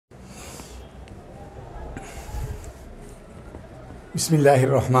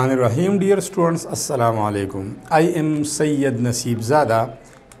Bismillahirrahmanirrahim. Dear students, Assalamu alaikum. I am Sayyid Nasib Zada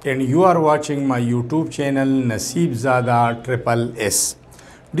and you are watching my YouTube channel Nasib Zada Triple S.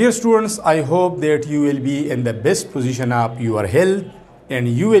 Dear students, I hope that you will be in the best position of your health and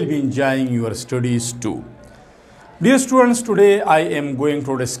you will be enjoying your studies too. Dear students, today I am going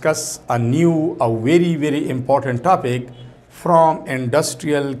to discuss a very important topic from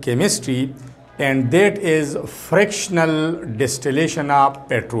industrial chemistry, and that is fractional distillation of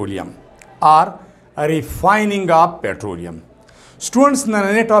petroleum or refining of petroleum. Students,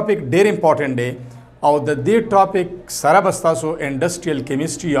 nane topic very important day or the topic sarabasta so industrial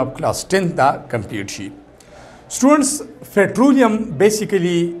chemistry of class 10th da complete shi. Students, petroleum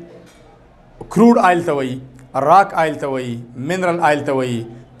basically crude oil tawai, rock oil tawai, mineral oil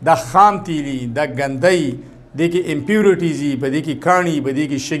tawai, da kham tili, da gandai, deki impurities, badeki kani,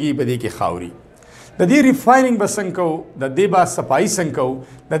 badeki shagi, badeki khauri. د دې ریفایننګ به څنګه کوو د دې به صفایي څنګه کوو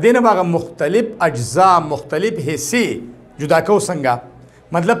د دې نه به هغه مختلف اجزا مختلف حصې جدا کوو څنګه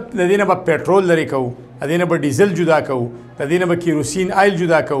مطلب د دې نه به پټرول لرې کوو د دې نه به ډیزل جدا کوو د دې نه به کیروسین آیل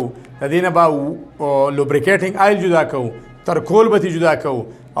جدا کوو د دې نه به لوبریکیټنګ آیل جدا کوو ترکول به جدا کوو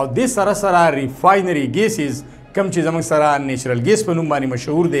او دې سره سره ریفاینري ګیسز کم چې زموږ سره نیچرل ګیس په نوم باندې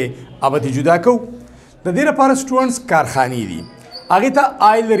مشهور دی هغه به جدا کوو د دې لپاره سټوډنټس کارخانې دي هغې ته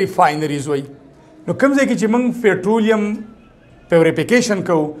آیل ریفاینریز وایي نو کوم ځای کې چې موږ پټرولیم پیوریفیکیشن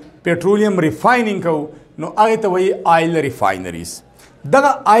کوو پټرولیم ریفایننګ کوو نو هغې ته وایي آیل ریفاینریز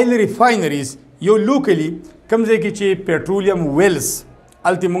دغه آیل ریفاینریز یو لوکلی کوم ځای کې چې پټرولیم ویلز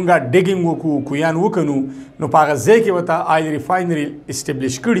هلته موږ ډیګینګ وکړو کویان وکنو نو په هغه ځای کې ورته آیل ریفاینري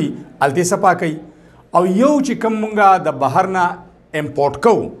اسټبلیش کړي هلته یې صفا کوي او یو چې کوم موږ د بهر نه امپورټ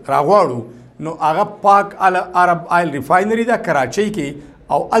کوو راغواړو نو هغه پاک عرب آیل ریفاینري ده کراچۍ کې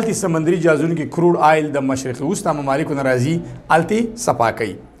او التی سمندري جهازونو کې کروډ آیل د مشرق وسطا ممالکو نه راځي التی صفا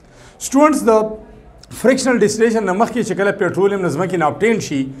کوي سټوډنټس د فرکشنل ډیسټیلیشن نه مخکې چې کله پټرولیم نه ځمکې نه obtain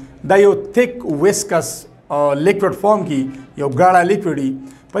شي دا یو تھک ویسکس لیکوډ فارم کې یو ګاړه لیکوډ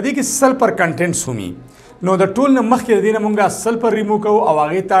په دې کې سلفر کنټینټس همي نو د ټول نه مخکې د دې نه موږ سلفر ریمو کوو او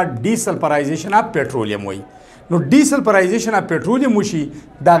هغې ته ډیسلفرایزیشن اف پټرولیم وایي نو ډیسلفرایزیشن اف پټرولیم وشي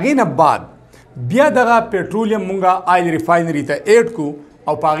د هغې نه بعد بیا دغه پټرولیم موږ آیل ریفاینري ته ایډ کو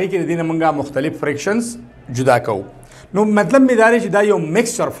او په هغې کې د دې نه موږ مختلف فریکشنز جدا کوو نو مطلب مې دا دی چې دا یو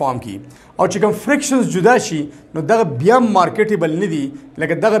میکسچر فارم کی او چې کوم فریکشنز جدا شي نو دغه بیا مارکیټیبل نه دي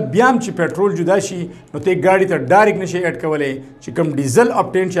لکه دغه بیا هم چې پټرول جدا شي نو ته ګاډي ته ډایرکټ نشي ایډ کولی چې کوم ډیزل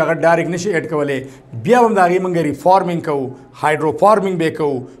اپټین چې هغه ډایرکټ نشي ایډ کولی بیا هم د هغې موږ ریفارمینګ کوو هایډرو فارمینګ به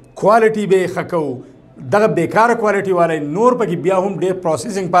کوو کوالټي به یې ښه کوو دغه بیکاره کوالټي والی نور پکې بیا هم ډېر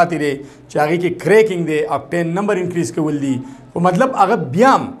پروسیسنګ پاتې دی چې هغې کې کریکینګ دی اپټین نمبر انکریز کول دي خو مطلب هغه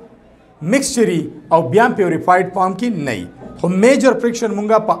بیا هم مکسچري او بیا هم پیوریفاید فارم کې نه خو میجر فرکشن مونږ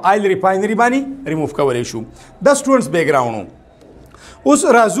په آیل ریفاینري باندې ریموف کولی شو دا سټوډنټس بیکګراؤنډ اوس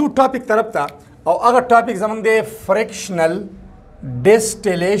راځو ټاپک طرف ته او هغه ټاپک زموږ دی فرکشنل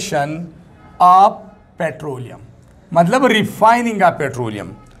ډیسټیلیشن آف پټرولیم مطلب ریفایننګ آف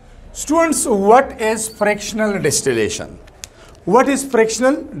پټرولیم Students, what is fractional distillation? What is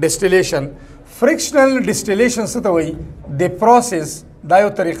fractional distillation? Fractional distillation څه ته وایي the process دا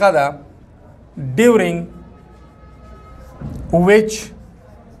یو طریقه ده during which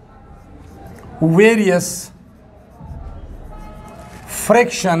various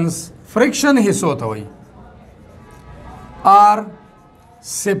friction حصو ته وایي are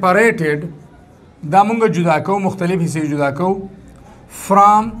separated دا مونږ جدا کوو مختلف حصې جدا کوو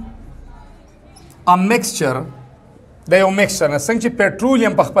from a mixture دا یو mixture نه څنګه چې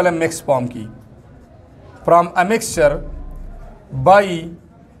پټرولیم په خپله مکس فارم کی from a mixture by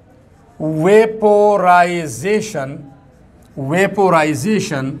vaporization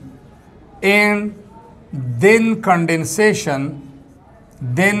and then condensation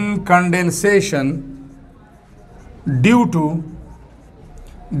due to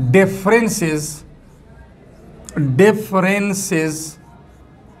differences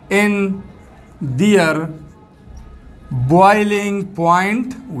in their boiling point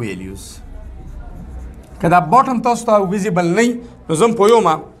values کدا باټم تاسو ته ویزیبل نه نو زم پویوم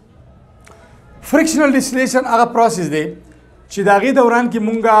فرکشنل ډیسټیلیشن هغه پروسس دی چې د هغې دوران کې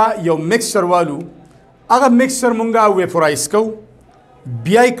مونږ یو مکسچر والو هغه مکسچر مونږ ویپورایز کوو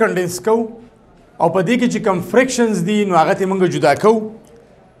بیا یې کنډنس کوو او په دې کې چې کوم فریکشنز دي نو هغه ته مونږ جدا کوو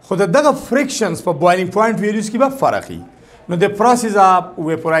خو دغه فریکشنز په بوایلینګ پوینټ ویلیوز کې به فرق وي نو the process of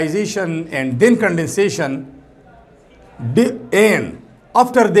vaporization and then condensation and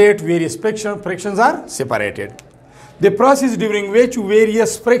after that various frictions are separated. The process during which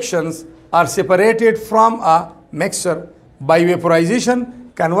various frictions are separated from a mixture By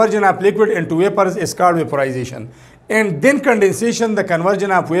vaporization, conversion of liquid into vapors is called vaporization. And then condensation, the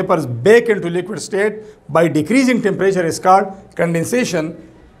conversion of vapors back into liquid state by decreasing temperature is called condensation.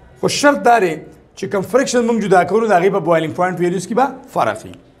 خو شرط دا دی چې کوم friction موږ جدا کړو د هغې په boiling point values کې به فرق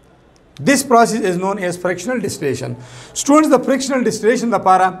وي. This process is known as fractional distillation. Students, the fractional distillation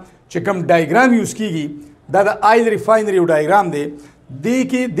لپاره چې کوم ډایګرام یوز کیږي دا د آیل ریفاینري یو ډایګرام دی. دې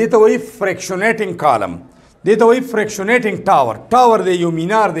کې دې ته وایي fractionating column، دې ته وایي fractionating tower. ټاور دی یو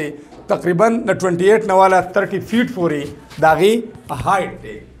مینار دی تقریبا د 28 نه والا 30 فیټ پورې د هغې هایټ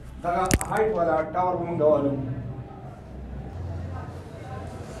دی. دغه هایټ والا ټاور به موږ والو.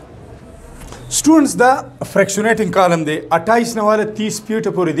 Students the fractionating column दे 28 ने वाले 30 फीट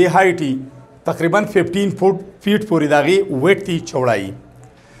पूरी दे हाइट ही तकरीबन 15 फीट पूरी दागी वेट थी चौड़ाई.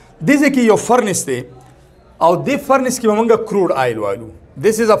 दिस की यो फर्नेस दे और दे फर्नेस की मंगा क्रूड ऑयल वालू.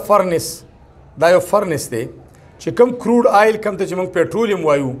 दिस इज अ फर्नेस दा यो फर्नेस दे च कम क्रूड ऑयल कम ते च मंग पेट्रोलियम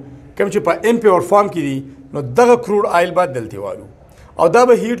वायू कम च पा इम्प्योर फॉर्म की दी नो दगा क्रूड ऑयल बाद दलती वालू और दा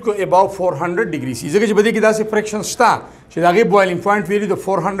बे हीट को अबाव 400 डिग्री सी जगह बदी की दा से फ्रैक्शन स्टा च दागी बॉइलिंग पॉइंट वेरी द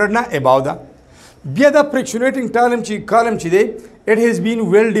 400 ना अबाव दा. بیا دا fractionating column چې دی it has been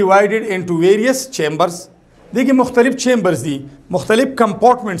well divided into various chambers. دغه مختلف چیمبرز دي، مختلف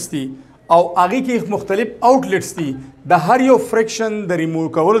کمپارټمنټس دي او هغه کې مختلف آوټلیټس دي. د هر یو فریکشن د ریموو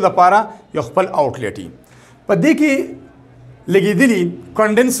کولو لپاره یو خپل آوټلیټ وي. په دې کې لګېدلي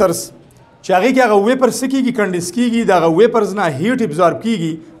کنډنسرز چې هغه کې هغه ویپر څه کېږي کنډنس کېږي، د هغه ویپرز نه هیټ ابزارب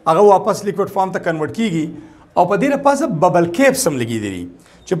کېږي، هغه واپس لیکوډ فارم ته کنورټ کېږي او په دې لپاره ببل کیپس هم لګېدلي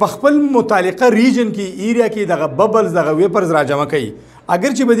چې په خپل متعلقه ریجن کې ایریا کې دغه ببلز دغه ویپرز راجمع کوي.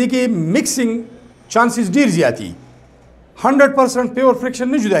 اگر چې بدی کې میکسینګ چانسز ډیر زیاتی 100% پیور فریکشن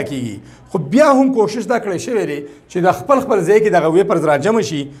نه جدا کیږي، خو بیا هم کوشش دا کړی شوی دی چې د خپل ځای کې دغه ویپرز راجمع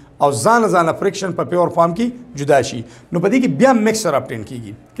شي او ځان فریکشن په پیور فارم کې جدا شي. نو په دې کې بیا میکسچر اپټین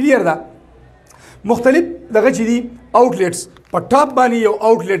کیږي. کلیر ده؟ مختلف دغه چې دي آوټلیټس په ټاپ باندې یو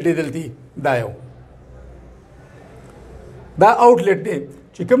آوټلیټ لیدل دي. دا آوټلیټ دی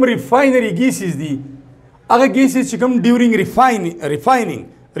چې کوم ریفاینري ګیسز دي هغه ګیسز چې کوم ډیورینګ ریفاینینګ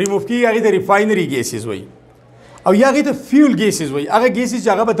ریموف کیږي هغې ته ریفاینري ګیسز وایي او یا هغې ته فیول ګیسز وایي. هغه ګیسز چې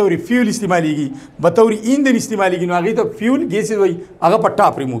هغه به طور فیول استعمالیږي به طور ایندن استعمالیږي نو هغې ته فیول ګیسز وایي، هغه په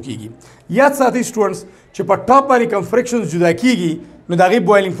ټاپ ریموو کیږي. یاد ساتئ سټوډنټس چې په ټاپ باندې کوم فریکشنز جدا کیږي نو د هغې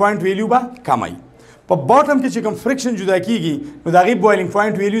بوایلینګ پوینټ ویلیو به کم وي. په باټم کې چې کوم فریکشن جدا کیږي نو د هغې بوایلینګ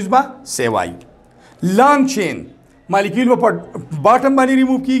پوینټ ویلیوز به سیو وي. لانګ چین مالیکول به په باټم باندې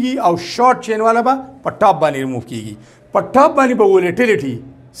ریموو کیږي او شارټ چین والا به په ټاپ باندې ریموو کیږي. په ټاپ باندې به ولیټیلیټي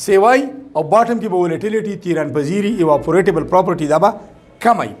سیوای او باټم کې به ولیټیلیټي تیران پذیری ایواپوریټیبل پراپرټي دا به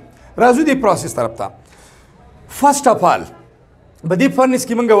کم وي. راځو دې پروسس طرف ته. فرست اف آل به دې فرنس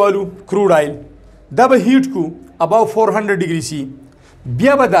کې موږ والو کروډ آیل دا به هیټ کو اباو 400 ډیګري سی.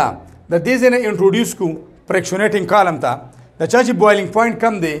 بیا به دا د دې ځای نه انټروډیوس کو فرکشنیټینګ کالم ته. د چا چې بوایلینګ پوینټ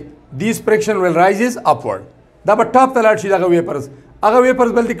کم دی دیس فرکشن ول رایزز اپورډ. دا به ټاپ ته لاړ شي دغه ویپرز، هغه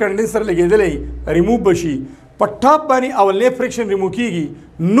ویپرز بل د کنډنسر لګېدلی ریموو به شي. په ټاپ باندې اولنی فریکشن ریموو کیږي،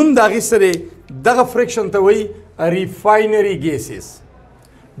 نوم د هغې څه دی دغه فریکشن ته وایي ریفاینري ګیسز.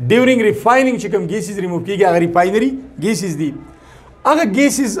 ډیورینګ ریفاینینګ چې کوم ګیسز ریموو کیږي هغه ریفاینري ګیسز دي. هغه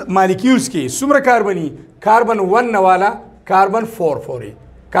ګیسز مالیکیولز کې څومره کاربني کاربن 1 نه والا کاربن 4 پورې.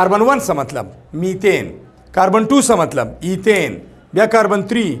 کاربن 1 څه مطلب میتین، کاربن 2 څه مطلب ایتین، بیا کاربن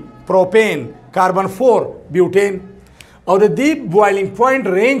 3 پروپین، کاربن 4 بیوټین. او د دې بوایلینګ پوینټ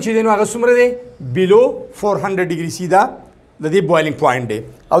رینج چې دی نو هغه څومره دی بیلو 400 ډیګري سی دا د دې بوایلینګ پوینټ دی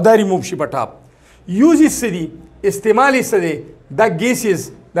او دا ریموو شي په ټاپ. یوزز څه دي، استعمال یې څه دی؟ دا ګیسز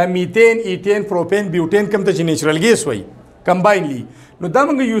دا میتین ایتین پروپین بیوټین کوم ته چې نیچرل ګیس وایي کمباینلی نو دا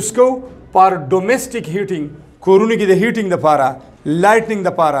موږ یوز کوو فار ډومیسټک هیټینګ، کورونو کې د هیټینګ دپاره، لایټنینګ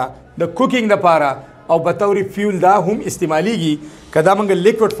دپاره، د کوکینګ دپاره او به طور فیول دا هم استعمالیږي. که دا موږ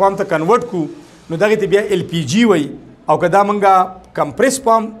لیکوډ فارم ته کنورټ کو نو دغې ته بیا ایل پی جی وایي او که دا موږ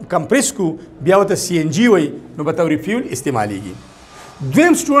کمپریس کو بیا ورته سی این جی وایي نو به طور فیول استعمالیږي.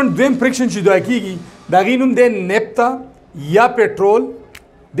 دویم سټوډنټ دویم فریکشن چې جدا کیږي د هغې نوم دی نیپتا یا پیټرول.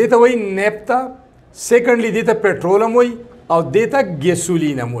 دې ته وایي نیپتا. سیکنډلی دې ته پیټرول هم وایي او دې ته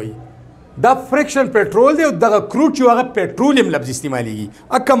ګیسولین هم وایي. دا فریکشن پیټرول دی او دغه کروډ چې هغه پیټرولیم لفظ استعمالیږي.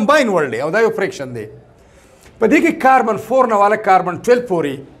 ا کمباین ورډ دی او دا یو فریکشن دی. په دې کې کاربن 4 نه والا کاربن 12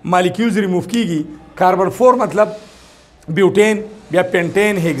 پورې مالیکیولز ریموو کیږي. کاربن 4 مطلب بیوټین، بیا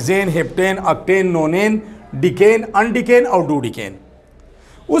پینټین، هیکزین، هیپټین، اکټین، نونین، ډیکین، انډیکین او ډوډیکین.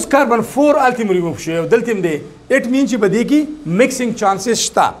 اوس کاربن 4 هلته ریموو شوی او دلته هم دی. اټ مین چې په دې کې میکسینګ چانسز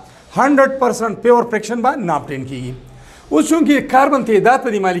شته، 100% پیور فریکشن به نه اپټین کیږي. اوس چونکې کاربن تعداد په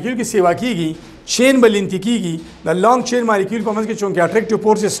دې مالیکیول کې سیوا کیږي چین به لینتی کیږي د لانګ چین مالیکول په منځ کې چونکې اټریکټیو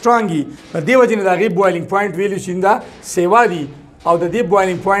فورس سترانګ وي د دې وجې نه د هغې بوایلینګ پوینټ ویلو چې دا سیوا دي او د دې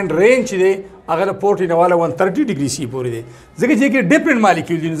بوایلینګ پوینټ رینج چې دی هغه د 40 نه والا 130 ډیګري سی پورې دی ځکه چې کې ډیفرنٹ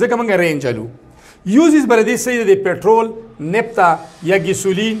مالیکول دي ځکه موږ رینج الو یوزز بر دې صحیح د پټرول نفتا یا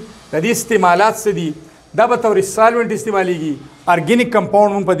ګیسولین د دې استعمالات څه دي دا به تور سالونت استعماليږي ارګینیک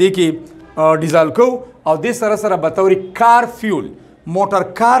کمپاوند موږ په دې کې ډیزالو کو او د سره سره به تور کار فیول موټر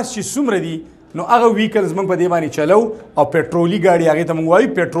کار چې څومره دي نو هغه ویکلز موږ په دې باندې چلو او پټرولي ګاډي هغه ته موږ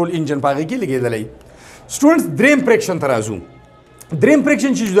وایو پټرول انجن په هغه کې لګېدلی سټوډنټس دریم فریکشن ته راځو دریم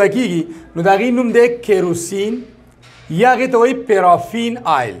فریکشن چې جدا کیږي نو د هغې نوم دی کیروسین یا هغې ته وایي پیرافین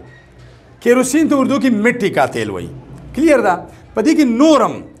آیل کیروسین ته اردو کې مټي کا تیل وایي کلیر ده په دې کې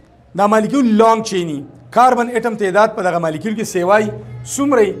نورم دا مالیکول لانګ چینی کاربن اټم تعداد په دغه مالیکول کې سیوای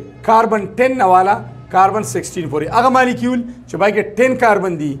څومره کاربن 10 نه والا کاربن 16 پورې هغه مالیکول چې پای کې 10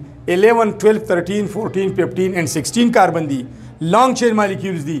 کاربن دي 11 12 13 14 15 and 16 کاربن دي لانګ چین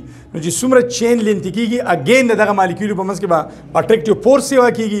مالیکولز دي نو چې څومره چین لینت کیږي اگین دغه مالیکول په منځ کې به اټریکټیو فورس سیوا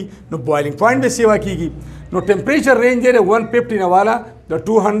کیږي نو بوایلینګ پوینټ به سیوا کیږي نو ټمپریچر رینج دی 150 نه والا د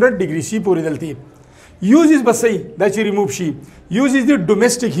 200 ډیګري سی پورې دلته یوزز به صحیح دا چې ریموو شي یوزز دی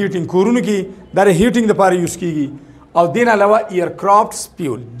ډومیسټک هیټینګ کورونو کې دا هیټینګ لپاره یوز کیږي او دین علاوه ایرکرافټس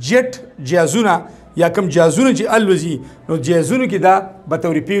فیول جیټ جهازونه یا کم جهازونه چې الوزي نو جهازونو کې دا به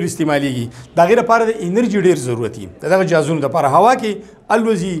تور پیور استعماليږي دا غیر لپاره د انرژي ډیر ضرورت دی دغه جهازونو لپاره هوا کې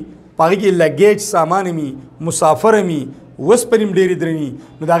الوزي پاره کې لګیج سامان می مسافر می وسپنیم ډېرې درني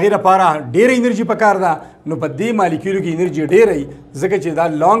نو د هغې لپاره ډېره انرژي پکار ده نو په دې مالیکولو کې انرژي ډېره وي ځکه چې دا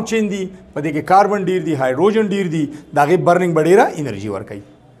لانګ چین دي په دې کې کاربن ډېر دي هایډروجن ډېر دي د هغې برننګ به ډېره انرژي ورکوي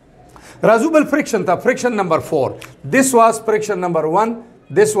راځو بل فریکشن ته فریکشن نمبر 4 this was friction number 1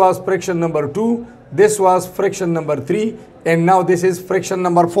 this was friction number 2 this was friction number 3 and now this is friction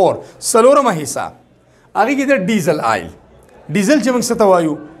number 4 څلورمه حصه هغې کې د ډیزل آیل ډیزل چې موږ څه ته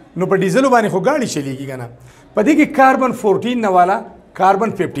وایو نو په ډیزلو باندې خو ګاډي چلیږي که نه په دې کې کاربن 14 نه والا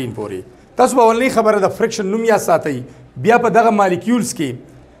کاربن 15 پورې تاسو به اولنۍ خبره د فریکشن نوم یاد ساتئ بیا په دغه مالیکولز کې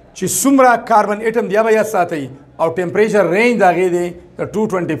چې څومره کاربن اټم دی به یاد ساتئ او ټمپریچر رینج د هغې دی د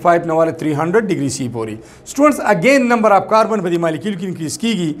 225 نه والا 300 ډیګري سی پورې سټوډنټس اگین نمبر آف کاربن په دې مالیکول کې انکریز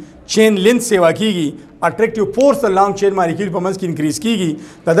کیږي چین لینث سیوا کیږي اټریکټیو فورس د لانګ چین مالیکول په منځ کې انکریز کیږي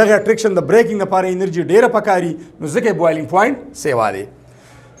د دغه اټریکشن د بریکینګ لپاره انرژي ډیره پکاري نو ځکه بوایلینګ پوینټ سیوا دی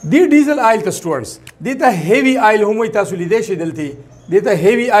دی ډیزل آیل ته سټوډنټس دې ته هیوي آیل هم وایي تاسو لیدی شئ دلته دې ته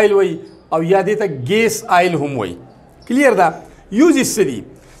هیوي آیل وایي او یا دې ته ګیس آیل هم وایي کلیر ده یوزز څه دي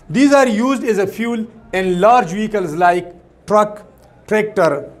these are used as a fuel in large vehicles like truck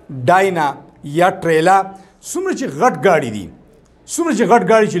tractor ډاینا یا ټریلا څومره چې غټ ګاډي دي څومره چې غټ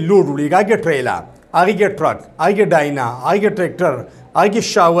ګاډي چې لوډ وړي هغه کې ټریلا هغه کې ټرک هغه کې ډاینا هغه کې ټریکټر هغه کې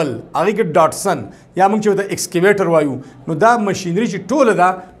شاول هغه کې ډاټسن یا موږ چې ورته ایکسکیویټر وایو نو دا مشینری چې ټوله ده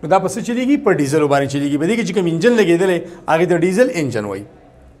نو دا په څه چلیږي په ډیزلو باندې چلیږي په دې کې چې کوم انجن لګېدلی هغې ته ډیزل انجن وایي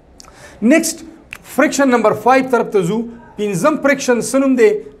نیکسټ فریکشن نمبر 5 طرف ته ځو پنځم فریکشن څه نوم دی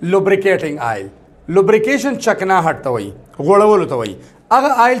لوبریکیټنګ آیل لوبریکیشن چکناهټ ته وایي غوړولو ته وایي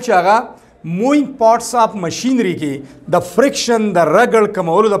هغه آیل چې هغه موینګ پارټس آف مشینری کې د فریکشن د رګړ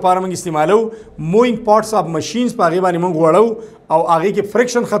کمولو لپاره موږ استعمالو موینګ پارټس آف مشینز په هغې باندې موږ غوړو او هغې کې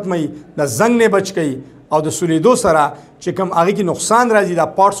فریکشن ختموي د زنګ نه بچ کوي او د سولیدو سره چې کوم هغې کې نقصان راځي دا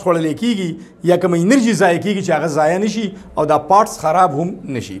پارټس خوړلی کېږي یا کوم انرژي ضایع کېږي چې هغه ضایع نشي او دا پارټس خراب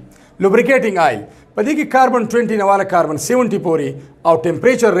هم نشي لوبریکیټنګ آیل په دې کې کاربن 20 نه والا کاربن 70 پورې او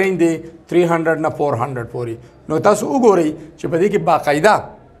ټمپریچر رینج دی 300 نه 400 پورې نو تاسو وګورئ چې په دې کې باقاعده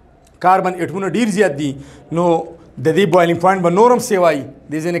کاربن اټمونه ډیر زیات دي نو د دې بوایلینګ پوینټ به نورم سیوای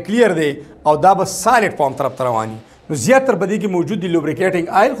د ځینې کلیر دی او دا به سالډ فارم طرف ته رواني نو زیاتره په دې کې موجود دي لوبریکیټنګ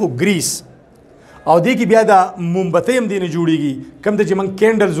آیل خو ګریس او دې کې بیا د مومبتۍ هم دې نه جوړېږي کوم ته چې موږ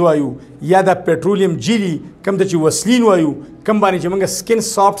کینډلز وایو یا د پټرولیم جیلي کوم ته چې وسلین وایو کوم باندې چې موږ سکن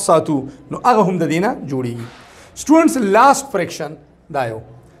سافټ ساتو نو هغه هم د دې نه جوړېږي سټوډنټس لاست فریکشن دا یو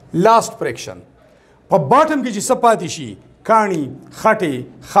لاست فریکشن په باټم کې چې څه پاتې شي کاڼي خټې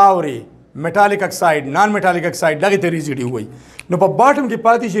خاورې میټالیک اکساید نان میټالیک اکساید دغې ته ریزیډیو وایي نو په باټم کې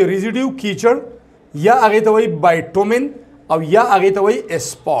پاتې شي ریزیډیو کیچړ یا هغې ته وایي بایټومن او یا هغې ته وایي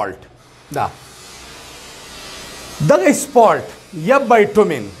اسپالټ دا دغه اسپالټ یا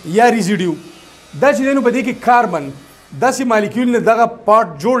بایټومن یا ریزیډیو دا چې دی نو په دې کې کاربن داسې مالیکول نه دغه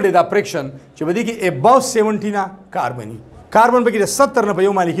پارټ جوړ دی دا فریکشن چې په دې کې اباو 70 نه کاربن کاربن پکې د 70 نه په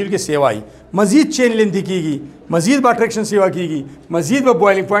یو مالیکول کې سیوای مزید چین لینتي کیږي مزید به اټریکشن سیوا کیږي مزید به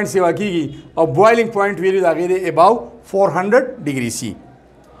بوایلینګ پوینټ سیوا کیږي او بوایلینګ پوینټ ویلیو د هغې دی اباو 400 ډیګري سی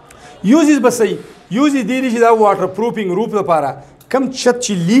یوزز به صحیح یوزز دی چې دا واټر پروفینګ روپ لپاره کم چت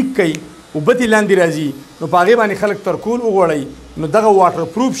چې لیک کوي اوبه ترې لاندې راځي نو په هغې باندې خلک ترکول وغوړوي نو دغه واټر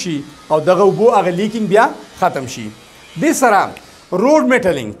پروف شي او دغه اوبو هغه لیکینګ بیا ختم شي. دې سره روډ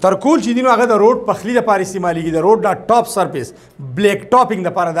میټلینګ ترکول چې دي نو هغه د روډ پخلي لپاره استعمالیږي د روډ دا ټاپ سرفیس بلیک ټاپینګ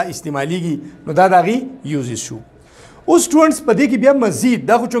لپاره دا استعمالیږي نو دا د هغې یوزز شو. اوس سټوډنټس په دې کې بیا مزید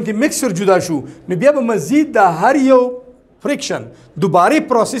دا خو چونکې مکسچر جدا شو نو بیا به مزید د هر یو فریکشن دوباره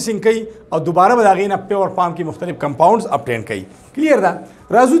پروسیسینګ کوي او دوباره به د هغې نه پیور فارم کې مختلف کمپاونډز اپټین کوي. کلیر ده؟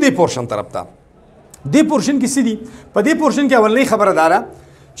 راځو دې پورشن طرف ته. دې پورشن کې څه دي؟ په دې پورشن کې اولنۍ خبره دا ده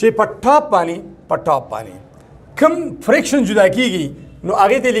چې په ټاپ باندې کم فریکشن جدا کیږي نو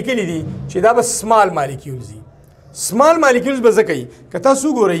هغې ته لیکلي دي چې دا به سمال مالیکیولز دي. سمال مالیکیولز به ځکه وي که تاسو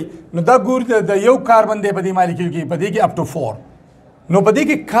وګورئ نو دا ګورئ د یو کاربن دی په دې مالیکیول کې په دې کې اپ ټو 4 نو په دې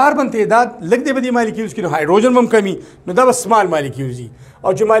کې کاربن تعداد لږ دی په دې مالیکیولز کې نو هایډروجن هم کمی نو دا به سمال مالیکیولز دي.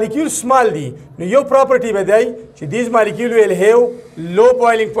 او چې مالیکیول سمال دي نو یو پراپرټي به دی چې دیز مالیکیول ویل هیو لو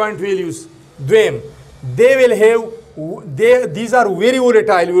بوایلینګ پوینټ ویلیوز. دویم they will have these are very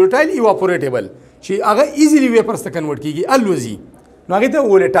volatile evaporatable چې هغه ایزیلی ویپرز ته کنورټ کیږي الوزي نو هغې ته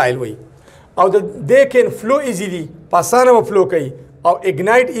volatile وایي. او they can flow easily په اسانه به فلو کوي او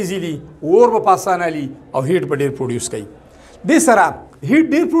ignite easily اور به په اسانه لي او هیټ به ډېر پروډیوس کوي. دې سره هیټ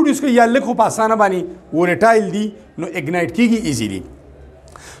ډېر پروډیوس کوي یا لږ خو په اسانه باندې volatile دي نو ignite کیږي ایزیلی.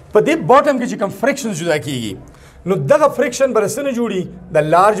 په دې باټم کې چې کوم فریکشن جدا کیږي نو دغه فریکشن به څه نه جوړي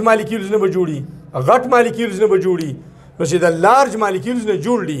د لارج مالیکیولز نه به جوړي غټ مالیکیولز نه به جوړي. نو چې د لارج مالیکیولز نه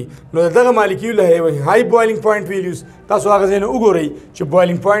جوړ دي نو دغه مالیکیول هائی بوایلینګ پوینټ ویلیوز تاسو هغه ځای نه وګورئ چې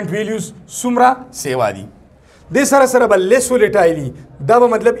بوایلینګ پوینټ ویلیوز څومره سیوا دي. دې سره سره به لیس ولیټایل دي دا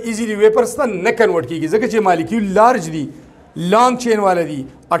به مطلب ایزیلی ویپرز ته نه کنورټ کیږي ځکه چې مالیکیول لارج دي لانګ چین والا دي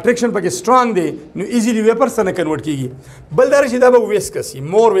اټریکشن پکې سټرانګ دی نو ایزیلی ویپرز ته نه کنورټ کیږي. بل دا چې دا به ویسکس وي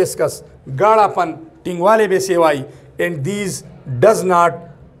مور ویسکس ګاړهپن ټینګوالی به سیوای اینڈ دیز ډز ناٹ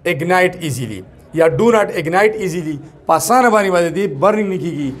اګنایټ ایزیلی یا ډو ناٹ اګنایټ ایزیلی په اسانه باندې باندې دی برننګ نه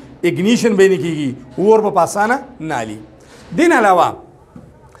کیږي اګنیشن به نه کیږي اور به په اسانه نه علي. دې نه علاوه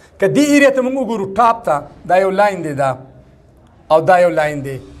که دې ایریا ته موږ وګورو ټاپ ته دا یو لاین دی دا او دا یو لاین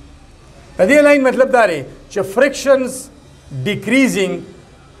دی. د دې لاین مطلب دا دی چې فرکشنز decreasing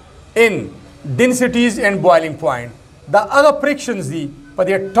in densities and boiling point دا هغه فرکشنز دي په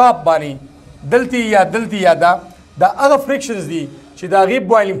دې ټاپ باندې دلته یا دا هغه فرکشنز دي چې د هغې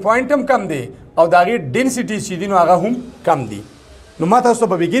بوایلینګ پوینټ هم کم دی او د هغې ډینسیټیز چې دي نو هغه هم کم دي. نو ما تاسو ته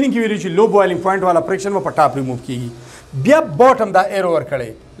په بګینینګ کې ویلي چې لو بوایلینګ پوینټ والا فرکشن به په ټاپ ریموو کیږي. بیا باټم دا ایرو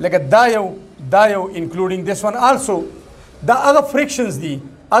ورکړی لکه دا یو انکلوډینګ دس ون آلسو دا هغه فرکشنز دي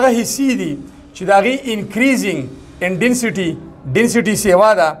هغه حصې دي چې د هغې انکریزینګ ان ډینسیټي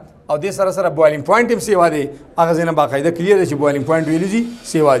سیوا ده او دې سره سره بوایلینګ پوینټ هم سیوا دی هغه ځای نه باقاعده کلیر دی چې بوایلینګ پوینټ ویلیوز دي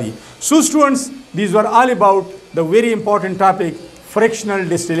سیوا دي. سو سټوډنټس دیز ور آل اباؤٹ د ویری امپورټنټ ټاپک fractional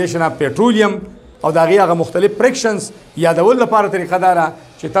distillation of petroleum او د هغې هغه مختلف فریکشنز یادول لپاره طریقه دا ده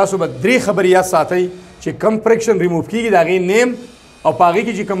چې تاسو به درې خبرې یاد ساتئ چې کم فریکشن ریموو کیږي د هغې نیم او په هغې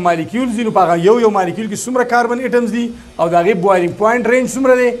کې چې کوم مالیکیولز دي نو په هغه یو مالیکیول کې څومره کاربن ایټمز دي او د هغې بوایلینګ پوینټ رینج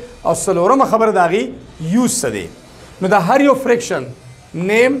څومره دی او څلورمه خبره د هغې یوز څه دی. نو د هر یو فریکشن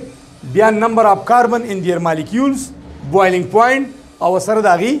نیم بیا نمبر آف کاربن ان دیئر مالیکیولز بوایلینګ پوینټ او سره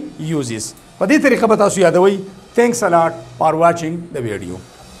د هغې یوزز په دې طریقه به تاسو یادوئ. Thanks a lot for watching the video.